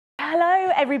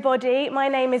Hello everybody, my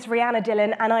name is Rihanna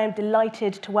Dillon and I am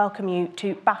delighted to welcome you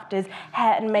to BAFTA's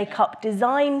Hair and Makeup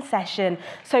Design session.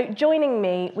 So joining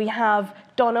me we have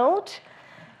Donald,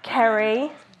 Kerry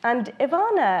and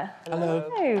Ivana. Hello.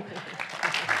 Hello.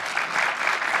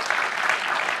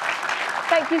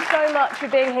 Thank you so much for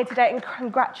being here today and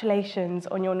congratulations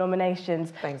on your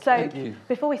nominations. Thank you.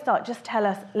 Before we start, just tell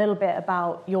us a little bit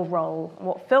about your role,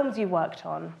 what films you worked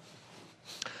on.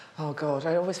 Oh God,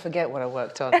 I always forget what I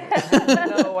worked on.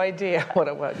 No idea what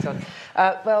I worked on.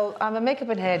 Well, I'm a makeup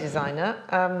and hair designer.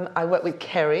 I work with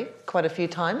Kerry quite a few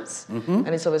times, and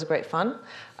it's always great fun.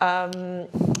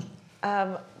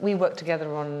 We worked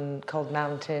together on Cold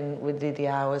Mountain. We did the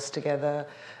hours together.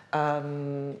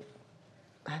 And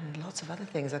lots of other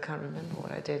things. I can't remember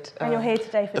what I did. And you're here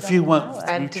today for a few Darkest ones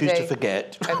Hour. you choose to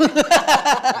forget.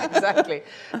 Exactly.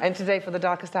 And today for the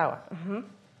Darkest Hour.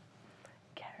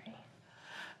 Kerry.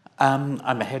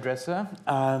 I'm a hairdresser,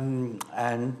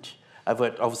 and I've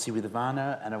worked obviously with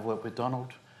Ivana, and I've worked with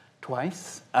Donald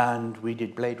twice, and we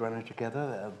did Blade Runner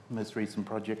together, our most recent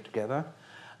project together.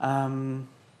 What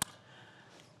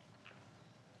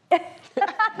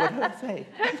did I say?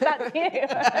 That's you.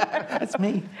 That's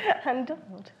me. And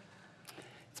Donald.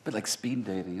 It's a bit like speed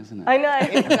dating, isn't it? I know.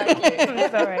 Exactly.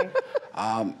 Sorry.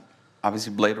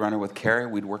 Obviously, Blade Runner with Kerry,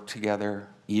 we'd worked together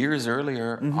years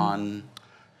earlier on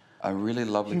a really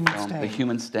lovely film, The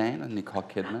Human Stain, with Nicole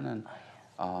Kidman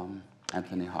and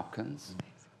Anthony Hopkins,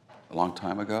 a long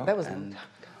time ago. That was and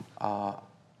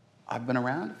I've been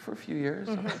around for a few years.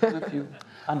 I've done a few.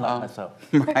 Unlike myself.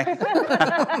 Right.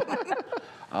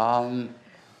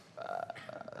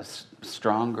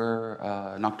 Stronger,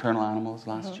 Nocturnal Animals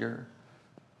last year.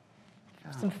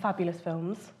 Some fabulous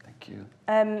films. Thank you.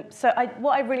 So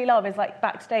what I really love is like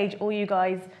backstage, all you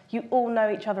guys, you all know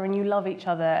each other and you love each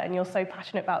other and you're so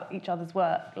passionate about each other's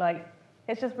work. Like,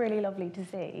 it's just really lovely to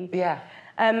see. Yeah.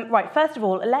 Right, first of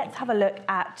all, let's have a look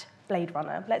at Blade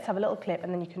Runner. Let's have a little clip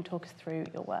and then you can talk us through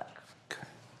your work. Okay.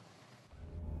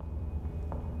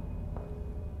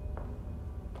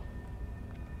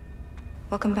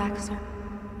 Welcome back, sir.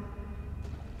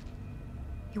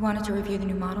 You wanted to review the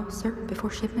new model, sir, before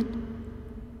shipment?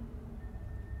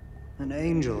 An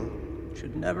angel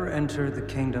should never enter the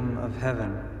kingdom of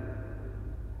heaven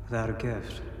without a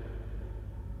gift.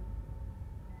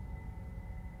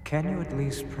 Can you at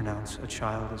least pronounce a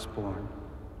child is born?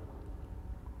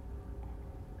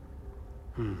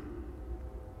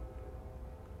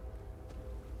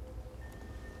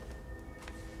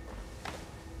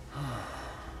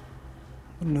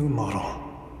 A new model.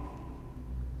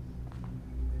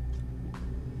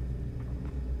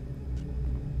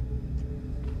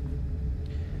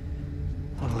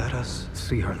 Well, let us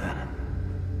see her then.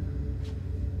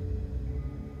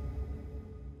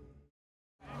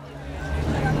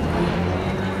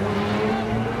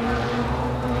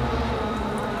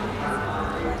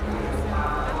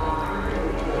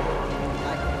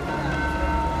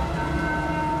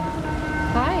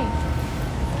 Hi.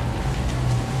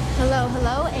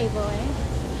 Hello, A-boy.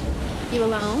 You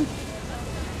alone?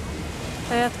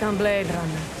 Tää jatkaan Blade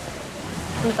Runner.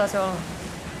 Mitä se on?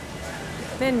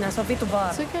 Mennään, se on vitu vaan.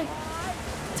 It's okay.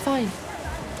 It's fine.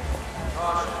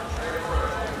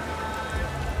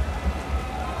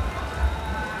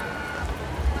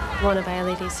 Wanna buy a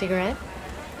lady a cigarette?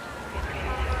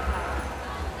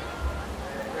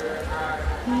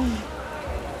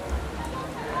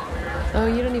 Oh,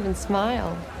 you don't even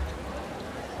smile.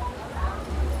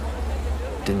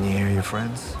 Didn't you hear your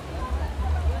friends?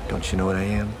 Don't you know what I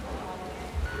am?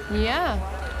 Yeah.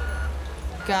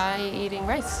 Guy eating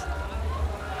rice.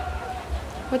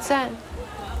 What's that?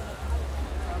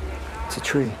 It's a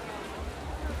tree.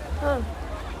 Oh,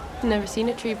 never seen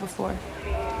a tree before.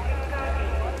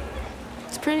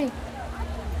 It's pretty.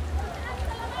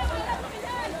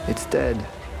 It's dead.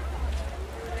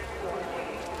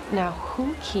 Now,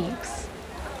 who keeps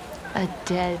a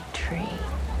dead tree?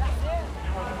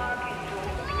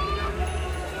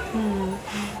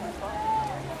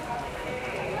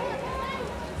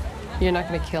 You're not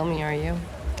gonna kill me, are you?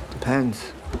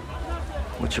 Depends.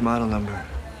 What's your model number?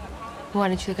 Why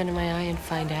don't you look under my eye and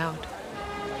find out?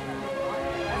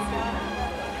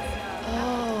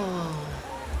 Oh,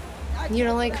 you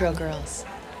don't like real girls.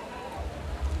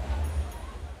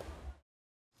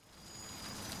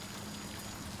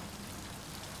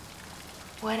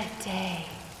 What a day,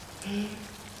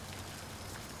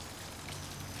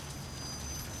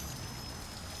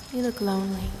 You look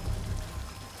lonely.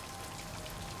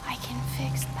 I can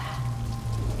fix that.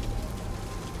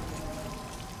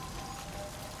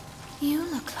 You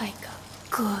look like a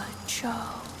good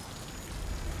show.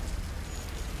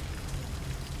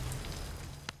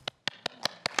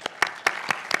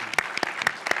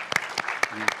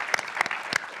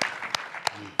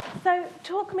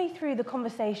 talk me through the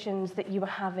conversations that you were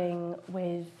having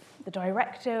with the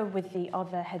director, with the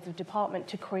other heads of department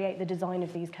to create the design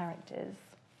of these characters.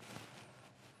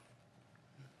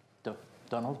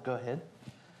 Donald, go ahead.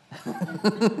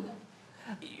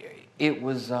 It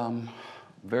was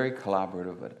very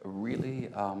collaborative, but really,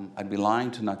 I'd be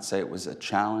lying to not say it was a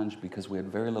challenge because we had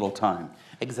very little time.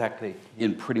 Exactly.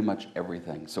 In pretty much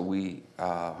everything. So we,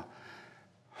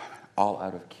 all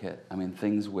out of kit. I mean,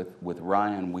 things with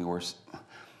Ryan, we were,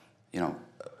 you know,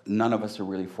 none of us are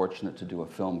really fortunate to do a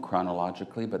film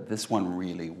chronologically, but this one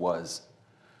really was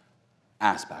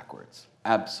ass backwards.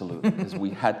 Absolutely, because we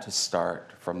had to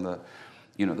start from the,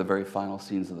 you know, the very final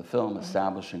scenes of the film,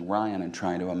 establishing Ryan and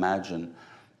trying to imagine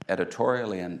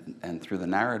editorially and through the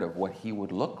narrative what he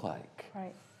would look like.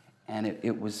 Right. And it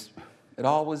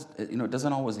always, you know, it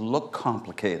doesn't always look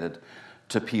complicated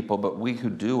to people, but we who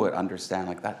do it understand,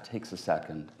 like, that takes a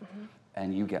second,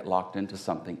 and you get locked into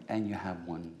something, and you have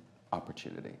one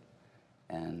opportunity.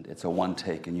 And it's a one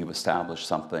take, and you've established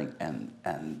something,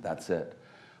 and that's it.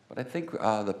 But I think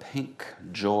the pink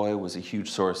joy was a huge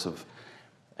source of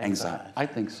anxiety. I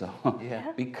think so.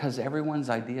 Yeah. Because everyone's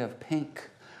idea of pink,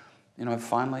 you know,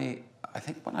 finally, I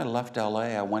think when I left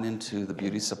LA, I went into the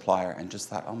beauty supplier and just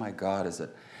thought, oh my God, is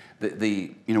it,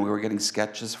 you know, we were getting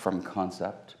sketches from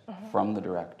concept, from the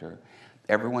director.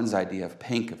 Everyone's idea of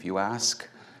pink, if you ask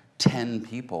 10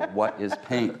 people, what is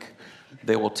pink?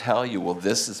 They will tell you, well,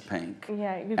 this is pink.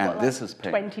 Yeah, you've and got this like is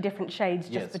pink. 20 different shades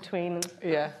just between.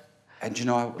 Yeah. And you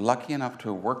know, I was lucky enough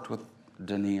to have worked with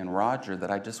Denis and Roger that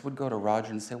I just would go to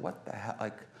Roger and say, what the hell,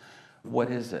 like,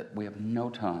 what is it? We have no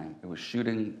time. It was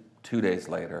shooting 2 days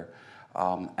later,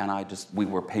 and we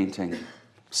were painting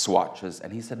swatches,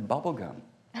 and he said, bubblegum,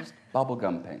 just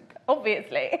bubblegum pink.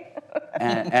 Obviously.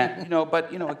 and you know,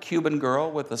 but you know, a Cuban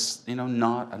girl with a, you know,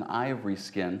 not an ivory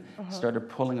skin started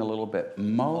pulling a little bit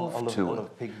mauve to it. A lot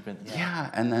of pigment. Yeah,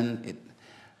 and then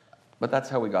but that's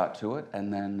how we got to it,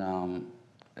 and then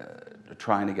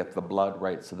trying to get the blood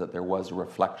right so that there was a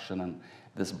reflection and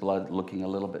this blood looking a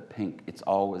little bit pink. It's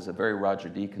always a very Roger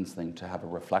Deakins thing to have a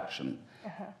reflection.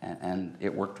 And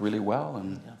it worked really well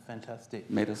and fantastic.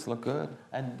 Made us look good.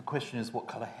 And the question is, what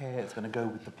color hair is going to go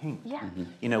with the pink? Yeah.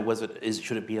 You know,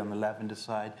 should it be on the lavender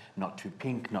side? Not too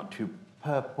pink, not too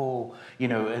purple. You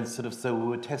know, and sort of, so we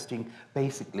were testing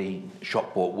basically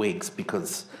shop-bought wigs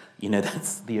because, you know,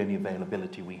 that's the only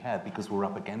availability we had because we're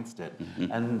up against it.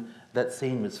 And that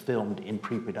scene was filmed in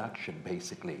pre-production,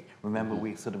 basically. Remember,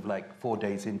 we sort of like 4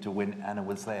 days into when Anna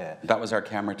was there. That was our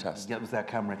camera test. That was our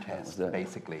camera test,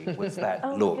 basically, was that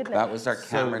Oh, look. goodness. That was our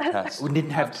camera test. We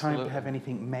didn't have time to have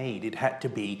anything made. It had to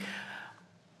be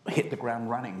hit the ground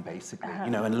running, basically. You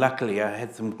know, and luckily I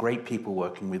had some great people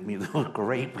working with me that were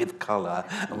great with colour,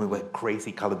 and we were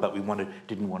crazy colour, but we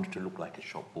didn't want it to look like a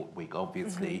shop-bought wig,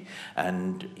 obviously.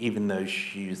 And even though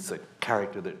she's a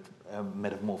character that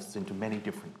metamorphoses into many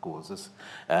different causes,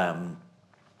 I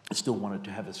still wanted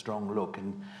to have a strong look,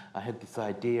 and I had this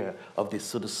idea of this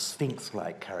sort of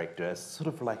Sphinx-like character, sort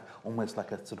of like, almost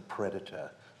like a sort of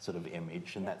predator sort of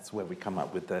image, and that's where we come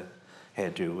up with the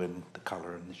hairdo and the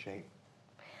colour and the shape.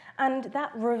 And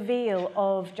that reveal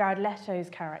of Jared Leto's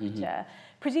character,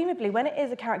 presumably when it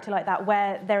is a character like that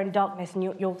where they're in darkness and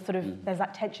you're sort of, there's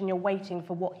that tension, you're waiting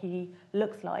for what he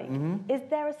looks like, is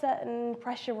there a certain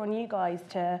pressure on you guys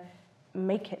to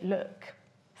make it look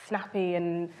snappy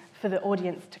and for the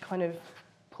audience to kind of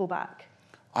pull back?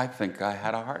 I think I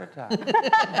had a heart attack.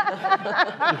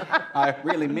 I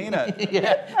really mean it.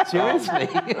 Yeah, seriously.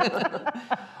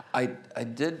 I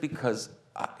did because,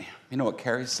 you know what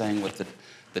Kerry's saying with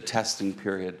the testing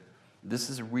period, this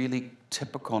is really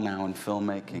typical now in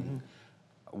filmmaking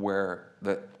where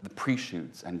the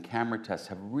pre-shoots and camera tests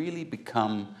have really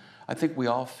become, I think we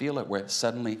all feel it, where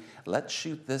suddenly, let's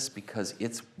shoot this because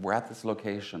we're at this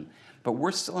location. But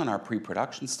we're still in our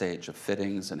pre-production stage of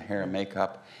fittings and hair and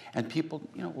makeup, and people,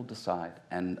 you know, will decide.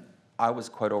 And I was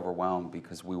quite overwhelmed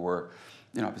because we were,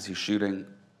 you know, obviously shooting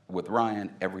with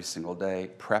Ryan every single day,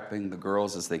 prepping the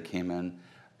girls as they came in,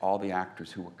 all the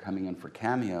actors who were coming in for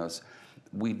cameos.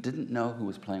 We didn't know who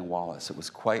was playing Wallace. It was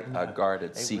quite a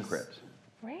guarded secret.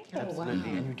 Really? Absolutely,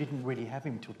 and you didn't really have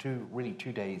him till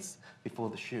 2 days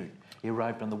before the shoot. He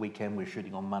arrived on the weekend, we were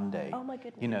shooting on Monday. Oh my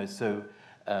goodness. You know, so,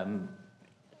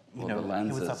 you know,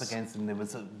 he was up lenses. against him. There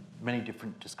was many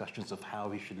different discussions of how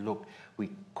he should look.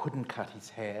 We couldn't cut his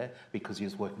hair because he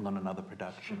was working on another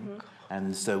production.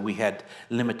 And so we had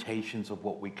limitations of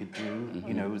what we could do.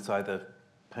 You know, it was either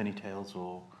ponytails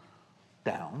or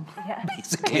down,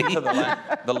 basically.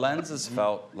 The lenses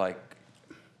felt like,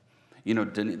 you know,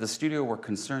 the studio were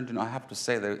concerned. You know, I have to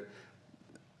say that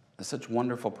such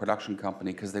wonderful production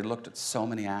company because they looked at so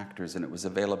many actors and it was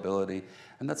availability.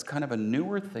 And that's kind of a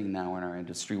newer thing now in our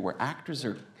industry where actors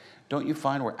are, don't you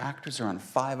find, where actors are on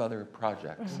 5 other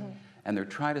projects and they're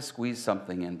trying to squeeze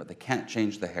something in, but they can't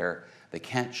change the hair, they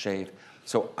can't shave.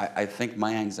 So I think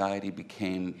my anxiety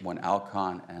became when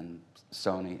Alcon and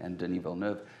Sony and Denis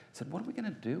Villeneuve said, what are we going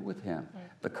to do with him?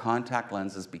 The contact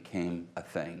lenses became a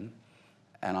thing.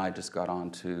 And I just got on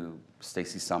to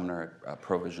Stacey Sumner at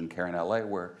Provision Care in LA,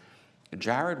 where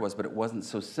Jared was, but it wasn't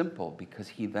so simple because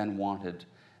he then wanted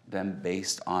them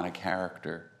based on a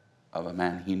character of a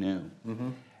man he knew.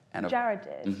 And Jared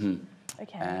did?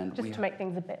 Okay, and just to make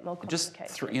things a bit more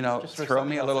complicated. Just throw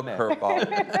me a little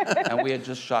curveball. And we had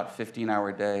just shot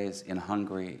 15-hour days in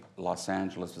Hungary. Los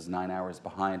Angeles was 9 hours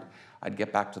behind. I'd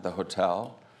get back to the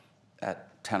hotel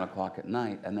at 10 o'clock at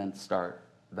night and then start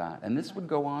that. And this would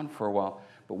go on for a while,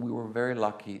 but we were very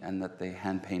lucky in that they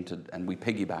hand-painted, and we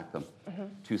piggybacked them,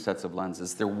 2 sets of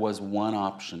lenses. There was one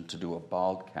option to do a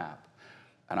bald cap,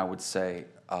 and I would say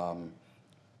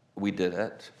we did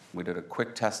it. We did a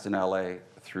quick test in LA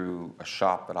through a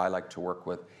shop that I like to work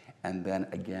with, and then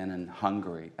again in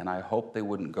Hungary. And I hoped they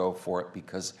wouldn't go for it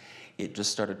because it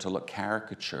just started to look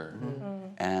caricature.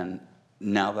 And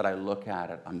now that I look at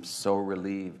it, I'm so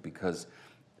relieved because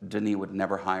Denis would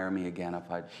never hire me again if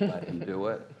I'd let him do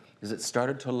it. Because it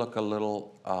started to look a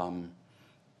little,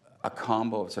 a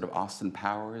combo of sort of Austin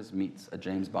Powers meets a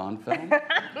James Bond film.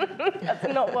 That's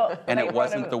not what... And it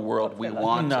wasn't the world we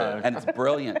wanted. No. And it's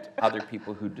brilliant, other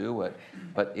people who do it,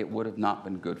 but it would have not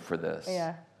been good for this.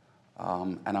 Yeah.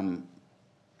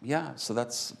 So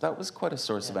that was quite a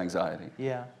source of anxiety.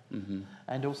 Yeah.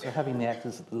 And also having the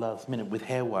actors at the last minute with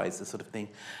hair-wise, the sort of thing.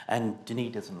 And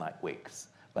Denis doesn't like wigs.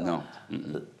 But no.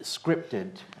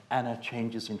 Scripted, Anna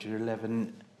changes into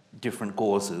 11 different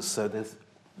gauzes, so there's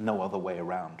no other way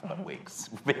around but wigs,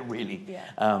 really. Yeah.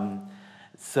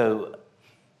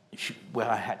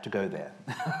 I had to go there,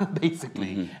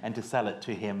 basically, and to sell it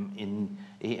to him.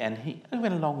 And he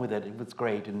went along with it. It was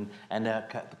great. And the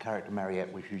character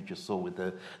Mariette, which you just saw with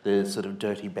the sort of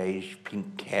dirty beige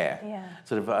pink hair. Yeah.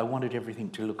 Sort of, I wanted everything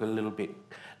to look a little bit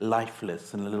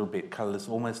lifeless and a little bit colourless,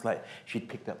 almost like she'd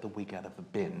picked up the wig out of the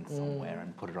bin somewhere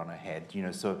and put it on her head,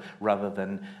 so rather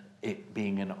than it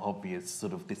being an obvious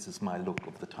sort of, this is my look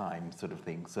of the time sort of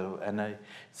thing. So, and I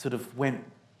sort of went,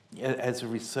 as a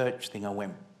research thing, I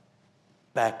went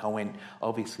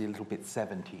obviously a little bit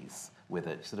 70s with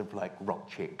it, sort of like rock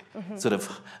chick, sort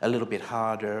of a little bit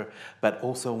harder, but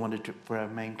also wanted to, for our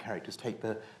main characters, take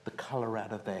the colour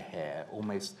out of their hair,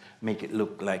 almost make it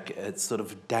look like it's sort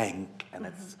of dank and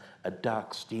it's a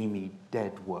dark, steamy,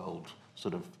 dead world,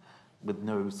 sort of with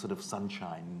no sort of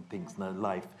sunshine and things, no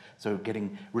life. So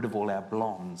getting rid of all our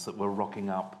blondes that were rocking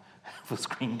up for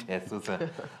screen tests was a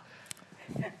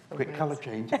quick colour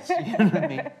changes, you know what I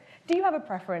mean? Do you have a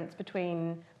preference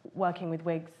between working with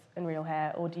wigs and real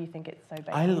hair, or do you think it's so based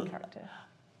on the character?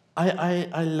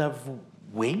 I love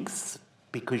wigs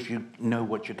because you know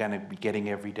what you're going to be getting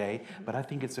every day, but I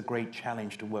think it's a great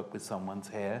challenge to work with someone's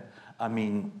hair. I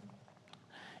mean,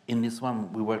 in this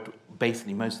one, we worked,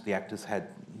 basically most of the actors had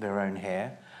their own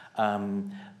hair,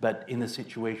 but in the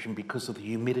situation, because of the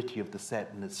humidity of the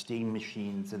set and the steam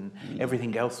machines and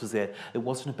everything else was there, it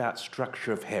wasn't about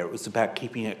structure of hair, it was about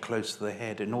keeping it close to the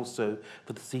head. And also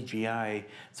for the CGI,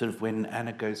 sort of when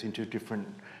Anna goes into different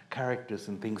characters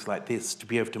and things like this, to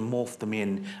be able to morph them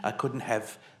in, I couldn't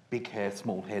have big hair,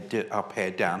 small hair, up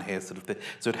hair, down hair, sort of thing.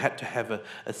 So it had to have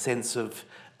a sense of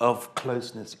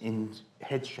closeness in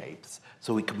head shapes,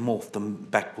 so we could morph them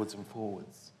backwards and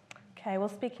forwards. Okay, well,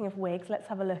 speaking of wigs, let's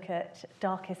have a look at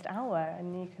Darkest Hour,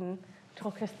 and you can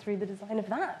talk us through the design of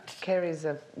that. Kerry's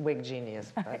a wig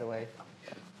genius, by the way.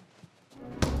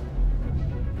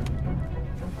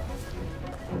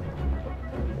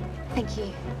 Thank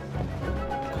you.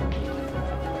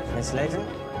 Miss Layton,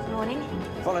 Good morning.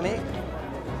 follow me.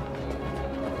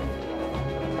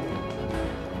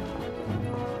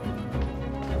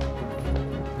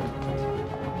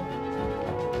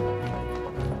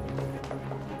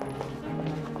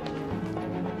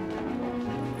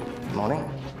 Morning.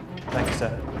 Thank you, sir.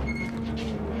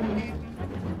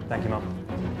 Thank you, Mum.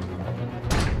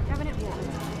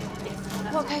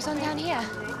 What goes on down here?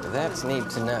 That's need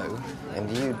to know, and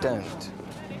you don't.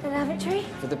 The lavatory?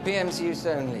 For the PM's use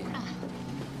only.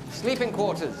 Sleeping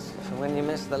quarters for when you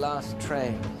miss the last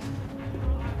train.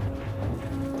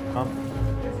 Mum?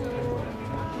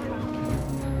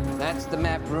 That's the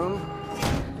map room.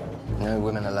 No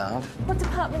women allowed. What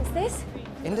department's this?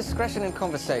 Indiscretion in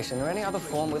conversation or any other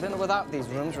form within or without these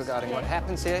rooms regarding what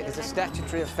happens here is a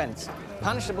statutory offence,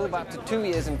 punishable by up to 2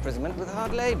 years' imprisonment with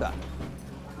hard labour.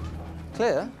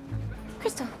 Clear?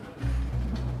 Crystal.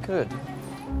 Good.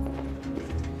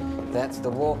 That's the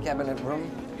war cabinet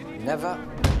room. Never.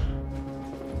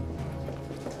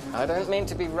 I don't mean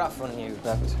to be rough on you,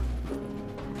 but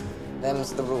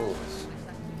them's the rules.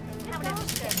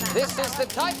 This is the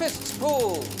typist's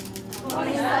pool.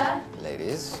 Morning, sir.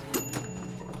 Ladies,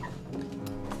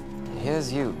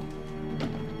 here's you.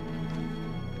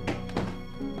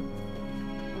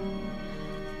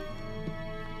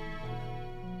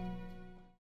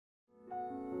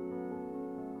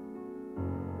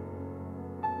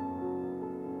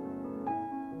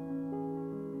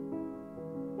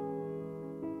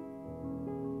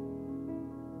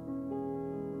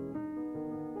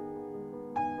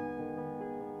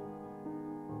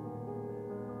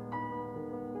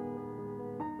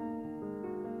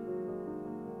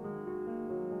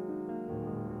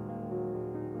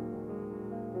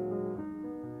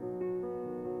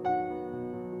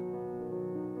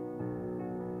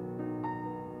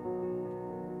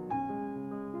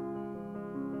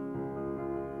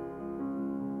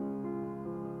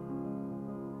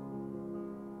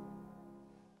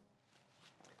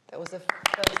 That was the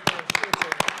first day of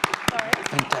shooting. Sorry?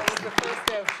 That was the first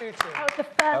day of shooting. That was the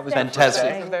first That was day. fantastic.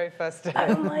 That was the very first day.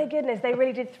 Oh my goodness, they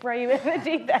really did throw you in the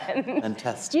deep end.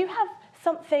 Fantastic. Do you have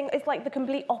something, it's like the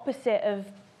complete opposite of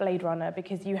Blade Runner,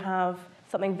 because you have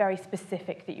something very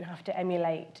specific that you have to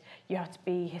emulate. You have to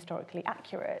be historically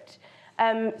accurate.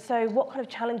 So what kind of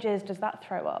challenges does that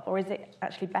throw up? Or is it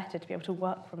actually better to be able to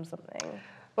work from something?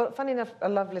 Well, funny enough, I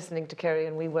love listening to Kerry,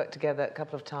 and we worked together a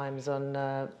couple of times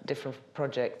on different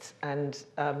projects. And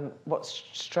what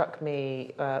struck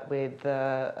me with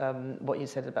what you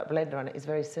said about Blade Runner is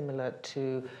very similar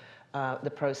to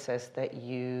the process that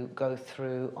you go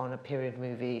through on a period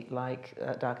movie like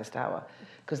Darkest Hour,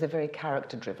 because they're very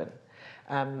character-driven.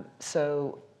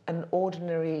 So an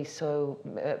ordinary,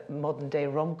 modern-day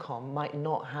rom-com might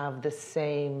not have the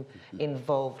same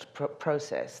involved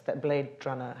process that Blade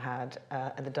Runner had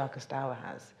and The Darkest Hour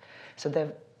has. So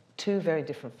they're two very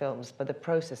different films, but the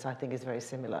process, I think, is very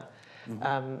similar.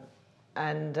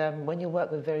 When you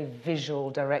work with very visual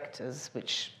directors,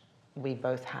 which we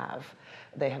both have,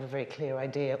 they have a very clear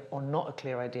idea, or not a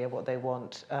clear idea, what they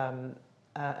want and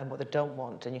what they don't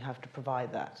want, and you have to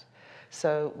provide that.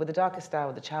 So with The Darkest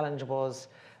Hour, the challenge was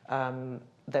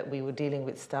that we were dealing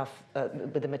with stuff,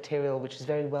 with the material which is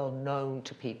very well known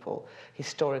to people,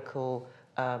 historical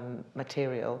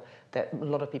material that a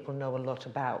lot of people know a lot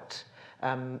about.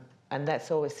 And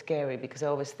that's always scary, because I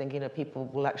always think, people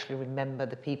will actually remember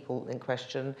the people in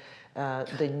question.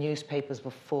 The newspapers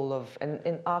were full of, and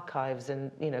in archives,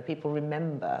 and people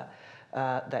remember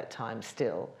that time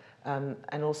still.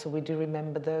 And also we do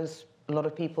remember a lot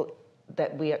of people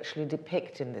that we actually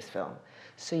depict in this film.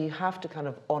 So you have to kind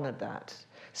of honor that.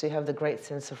 So you have the great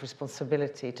sense of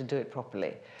responsibility to do it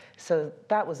properly. So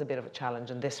that was a bit of a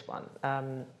challenge in this one.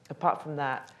 Apart from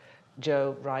that,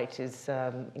 Joe Wright is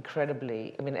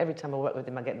incredibly, every time I work with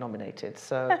him, I get nominated.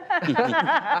 So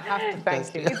I have to thank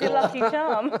him. It's your lucky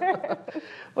charm.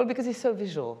 Well, because he's so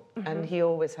visual, and he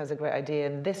always has a great idea.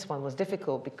 And this one was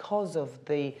difficult because of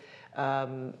the,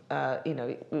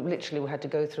 literally we had to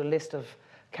go through a list of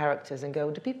characters and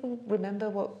go, do people remember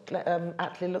what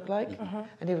Atlee looked like?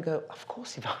 And he would go, of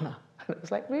course, Ivana. And it was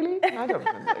like, really? I don't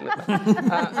remember what he looked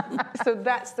like. So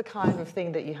that's the kind of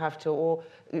thing that you have to, or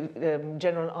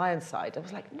General Ironside. I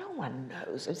was like, no one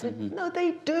knows. I said, no,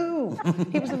 they do.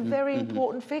 He was a very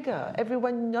important figure.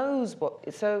 Everyone knows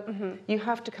what, so you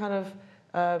have to kind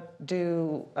of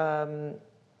do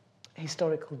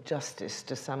historical justice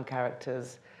to some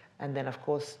characters. And then, of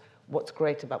course, what's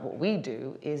great about what we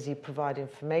do is you provide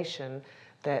information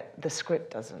that the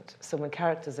script doesn't. So when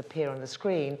characters appear on the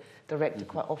screen, the director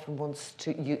quite often wants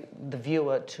the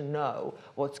viewer to know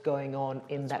what's going on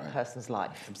in that person's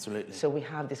life. Absolutely. So we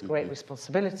have this great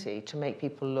responsibility to make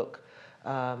people look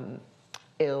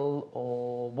ill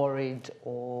or worried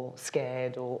or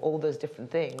scared or all those different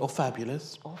things. Or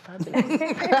fabulous. Or fabulous.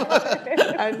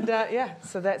 And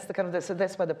so that's the kind of, so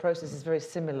that's why the process is very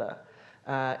similar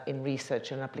in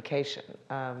research and application.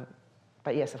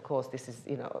 But yes, of course, this is,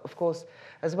 of course,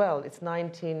 as well, it's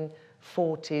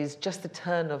 1940s, just the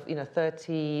turn of, late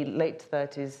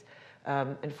 30s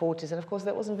and 40s. And of course,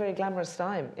 that wasn't a very glamorous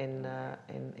time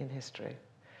in history.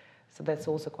 So that's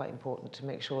also quite important, to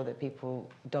make sure that people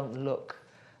don't look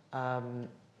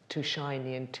too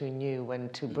shiny and too new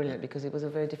and too brilliant, because it was a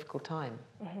very difficult time.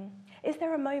 Is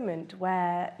there a moment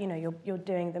where, you're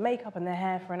doing the makeup and the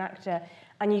hair for an actor,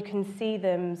 and you can see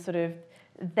them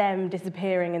them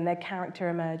disappearing and their character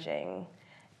emerging?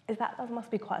 That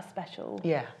must be quite a special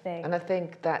thing. And I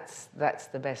think that's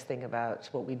the best thing about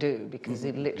what we do, because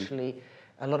it literally,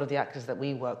 a lot of the actors that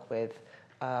we work with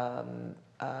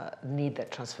need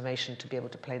that transformation to be able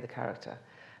to play the character.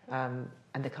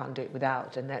 And they can't do it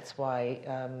without, and that's why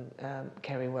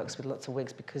Kerry works with lots of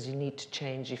wigs, because you need to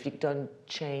change. If you don't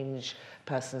change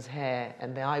person's hair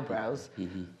and their eyebrows,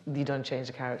 you don't change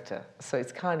the character. So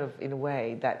it's kind of, in a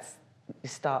way, you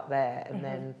start there, and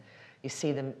then you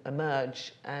see them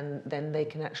emerge, and then they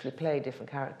can actually play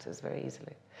different characters very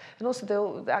easily. And also,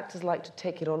 the actors like to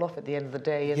take it all off at the end of the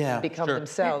day and become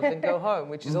themselves and go home,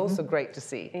 which is also great to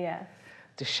see. Yeah.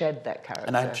 To shed that character.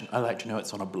 And I like to know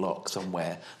it's on a block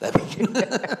somewhere. That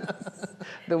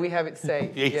we have it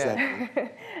safe. Exactly.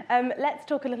 Let's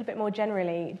talk a little bit more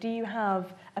generally. Do you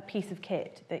have a piece of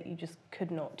kit that you just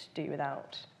could not do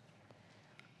without?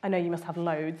 I know you must have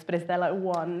loads, but is there like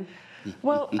one?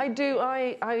 Well, I do.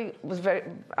 I've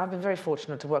been very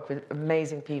fortunate to work with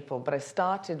amazing people, but I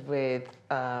started with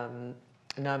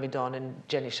Naomi Don and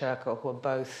Jenny Sherko, who are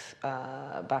both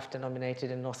BAFTA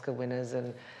nominated and Oscar winners,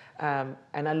 and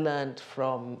I learned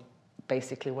from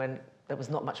basically when there was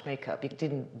not much makeup. It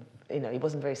didn't, it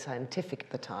wasn't very scientific at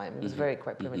the time. It was very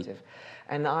quite primitive.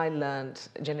 And I learned,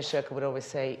 Jenny Sherko would always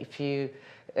say, if you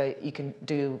can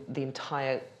do the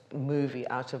entire movie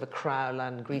out of a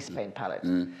Crowland grease paint palette.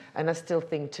 And I still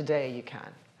think today you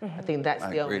can. I think that's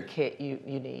the only kit you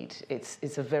need.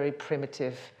 It's a very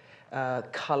primitive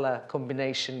colour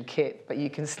combination kit, but you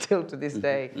can still, to this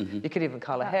day, you can even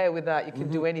colour hair with that, you can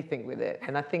do anything with it.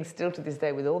 And I think still to this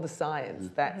day, with all the science,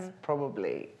 that's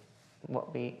probably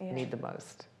what we need the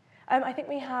most. I think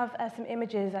we have some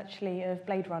images, actually, of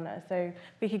Blade Runner, so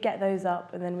we could get those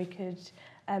up, and then we could,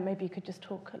 maybe you could just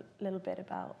talk a little bit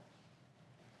about...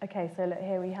 Okay, so look,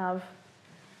 here we have...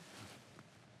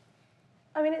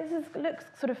 I mean, looks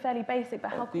sort of fairly basic, but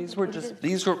how complicated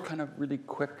these were kind of really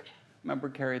quick. Remember,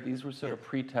 Kerry, these were sort of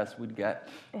pre-tests. We'd get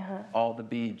all the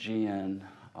BG in.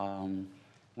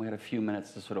 We had a few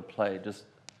minutes to sort of play, just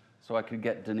so I could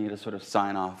get Denis to sort of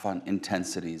sign off on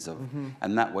intensities of,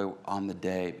 and that way on the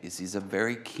day, he's a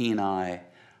very keen eye.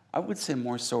 I would say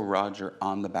more so Roger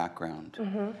on the background,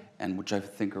 and which I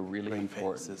think are really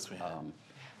important.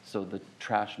 So the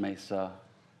Trash Mesa,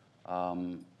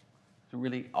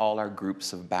 really all our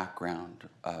groups of background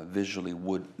visually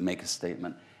would make a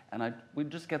statement. And we'd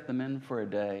just get them in for a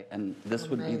day, and this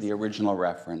would be the original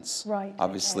reference,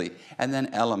 obviously. And then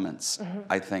elements,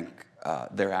 I think,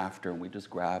 thereafter, we just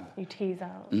grab. You tease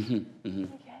out.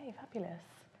 Okay, fabulous.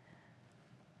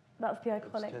 That's the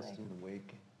iconic testing the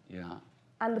wig. Yeah.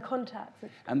 And the contacts.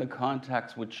 And the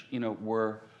contacts, which,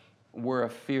 were a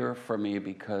fear for me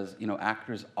because,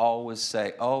 actors always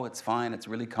say, oh, it's fine, it's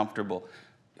really comfortable.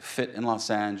 Fit in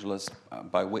Los Angeles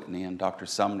by Whitney and Dr.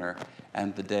 Sumner,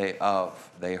 and the day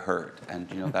of, they hurt. And,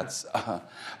 that's...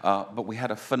 but we had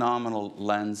a phenomenal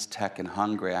lens tech in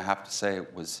Hungary. I have to say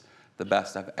it was the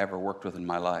best I've ever worked with in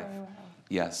my life. Oh, wow.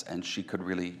 Yes, and she could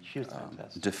really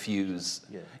diffuse.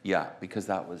 Yeah, because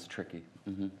that was tricky.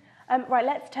 Right,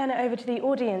 let's turn it over to the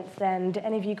audience then. Do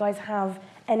any of you guys have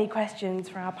any questions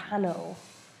for our panel?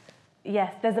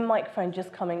 Yes, there's a microphone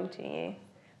just coming to you.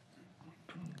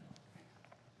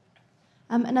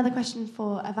 Another question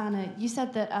for Ivana. You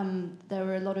said that there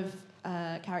were a lot of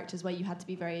characters where you had to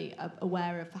be very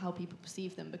aware of how people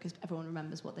perceive them because everyone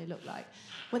remembers what they look like.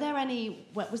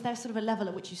 Was there sort of a level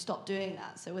at which you stopped doing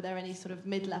that? So were there any sort of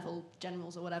mid-level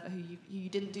generals or whatever who you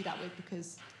didn't do that with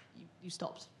because you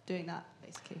stopped doing that,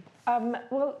 basically?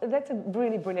 Well, that's a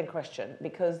really brilliant question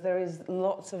because there is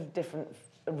lots of different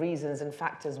reasons and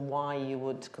factors why you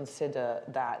would consider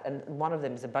that. And one of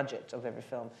them is the budget of every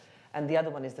film. And the other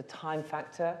one is the time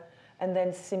factor, and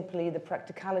then simply the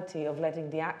practicality of letting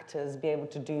the actors be able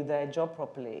to do their job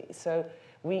properly. So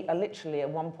we are literally, at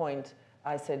one point,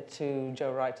 I said to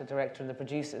Joe Wright, the director, and the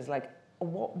producers, like,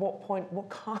 what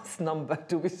cast number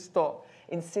do we stop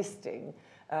insisting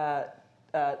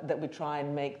that we try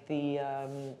and make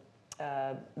the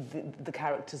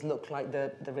characters look like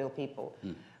the real people?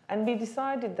 And we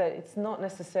decided that it's not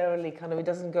necessarily it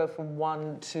doesn't go from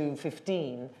 1 to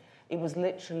 15. It was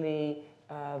literally,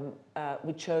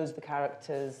 we chose the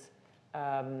characters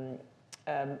and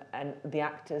the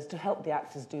actors to help the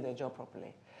actors do their job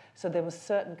properly. So there were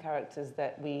certain characters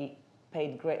that we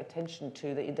paid great attention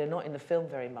to, that they're not in the film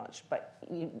very much, but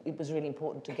it was really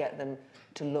important to get them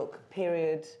to look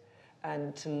period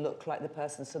and to look like the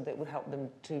person so that it would help them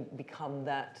to become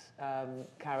that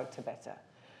character better.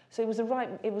 So it was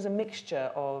a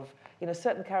mixture of,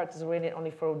 certain characters were in it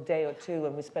only for a day or two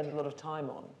and we spend a lot of time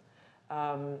on.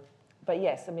 But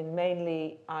yes,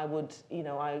 mainly I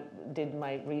did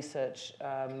my research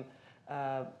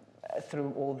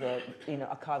through all the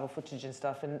archival footage and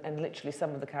stuff, and literally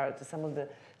some of the characters, some of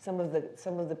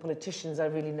the politicians I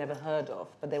really never heard of,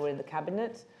 but they were in the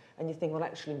cabinet, and you think, well,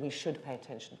 actually, we should pay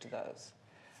attention to those.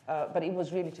 But it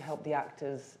was really to help the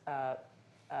actors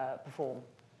perform.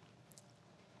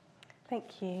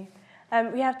 Thank you.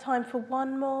 We have time for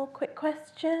one more quick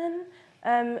question.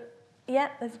 Yeah,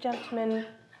 there's a gentleman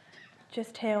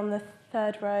just here on the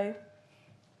third row.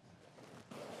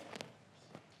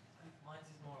 Mine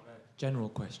is more of a general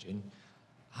question.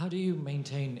 How do you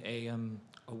maintain a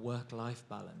work-life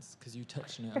balance? Because you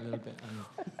touched on it a little bit,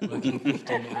 working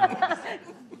 15 hours.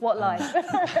 What life?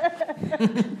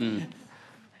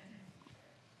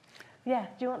 Yeah,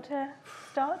 do you want to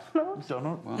start, Donald?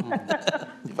 Donald? Well,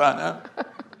 Ivana?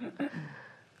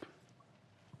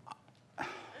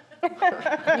 You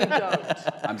don't.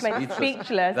 I'm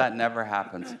speechless. That never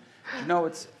happens. You know,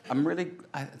 it's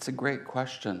a great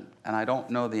question, and I don't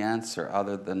know the answer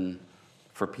other than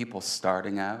for people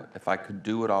starting out, if I could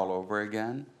do it all over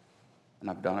again, and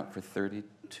I've done it for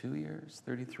 32 years,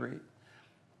 33,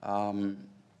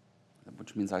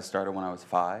 which means I started when I was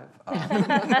 5.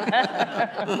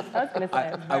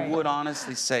 I would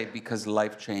honestly say, because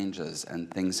life changes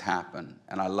and things happen,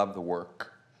 and I love the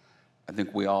work. I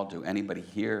think we all do. Anybody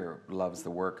here loves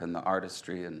the work and the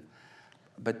artistry,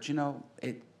 but you know,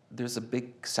 there's a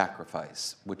big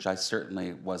sacrifice, which I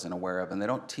certainly wasn't aware of, and they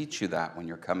don't teach you that when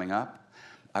you're coming up.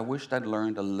 I wished I'd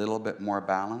learned a little bit more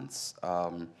balance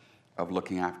of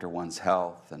looking after one's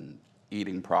health and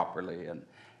eating properly, and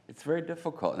it's very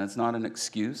difficult, and it's not an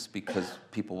excuse, because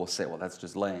people will say, well, that's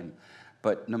just lame.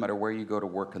 But no matter where you go to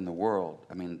work in the world,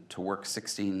 I mean, to work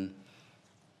 16,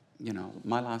 you know,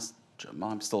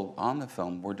 I'm still on the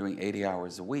film, we're doing 80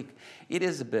 hours a week. It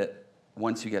is a bit,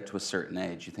 once you get to a certain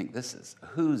age, you think,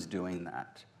 who's doing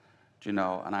that? Do you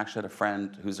know? And I actually had a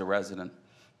friend who's a resident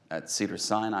at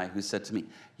Cedars-Sinai who said to me,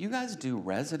 you guys do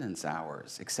residence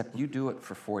hours, except you do it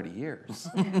for 40 years.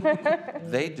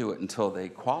 They do it until they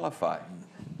qualify.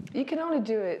 You can only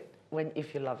do it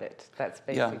if you love it. That's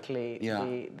basically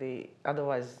the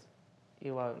otherwise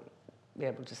you won't be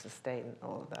able to sustain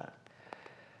all of that.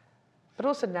 But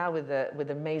also now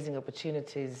with amazing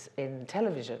opportunities in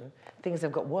television, things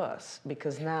have got worse,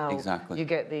 because now you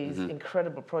get these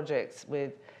incredible projects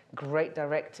with great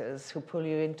directors who pull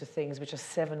you into things which are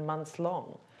 7 months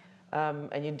long.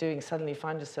 And you suddenly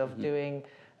find yourself doing,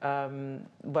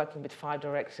 working with 5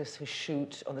 directors who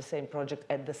shoot on the same project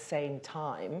at the same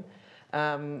time.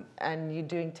 And you're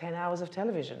doing 10 hours of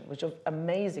television, which are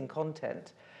amazing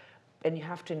content. And you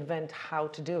have to invent how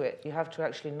to do it. You have to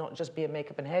actually not just be a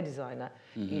makeup and hair designer.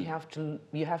 You have to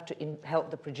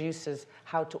help the producers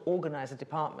how to organize a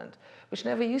department, which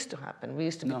never used to happen. We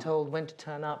used to be told when to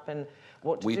turn up and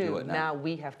what to do. Do it now. Now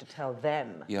we have to tell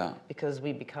them, because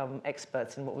we become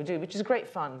experts in what we do, which is great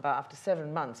fun. But after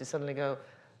 7 months, you suddenly go,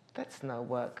 that's no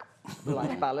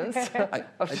work-life balance. I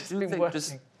do think,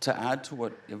 just to add to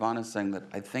what Ivana's saying, that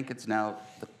I think it's now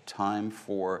the time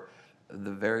for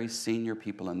the very senior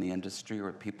people in the industry,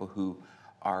 or people who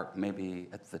are maybe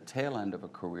at the tail end of a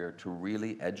career, to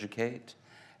really educate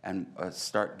and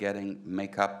start getting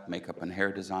makeup and hair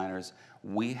designers.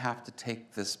 We have to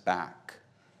take this back.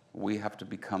 We have to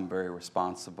become very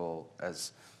responsible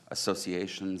as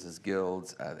associations, as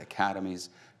guilds, academies,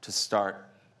 to start.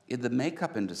 In the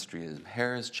makeup industry,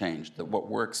 hair has changed, that what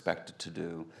we're expected to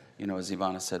do, you know, as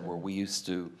Ivana said, where we used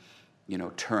to, you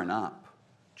know, turn up.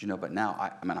 You know, but now,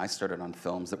 I started on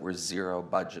films that were 0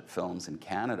 budget films in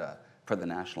Canada for the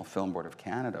National Film Board of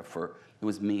Canada. It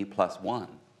was me plus 1,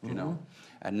 you know.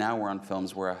 And now we're on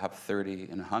films where I have 30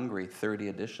 in Hungary,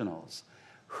 30 additionals.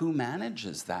 Who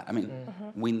manages that? I mean,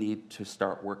 we need to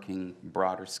start working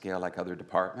broader scale like other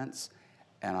departments.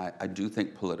 And I do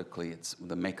think politically,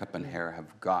 the makeup and hair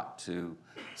have got to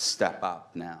step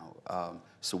up now,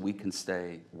 so we can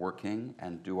stay working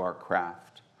and do our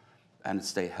craft and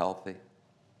stay healthy.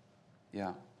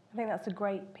 Yeah. I think that's a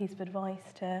great piece of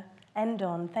advice to end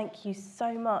on. Thank you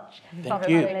so much. Thank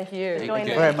you. For joining us. Thank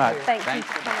you very much. Thank you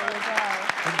for coming as well.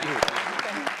 Thank you.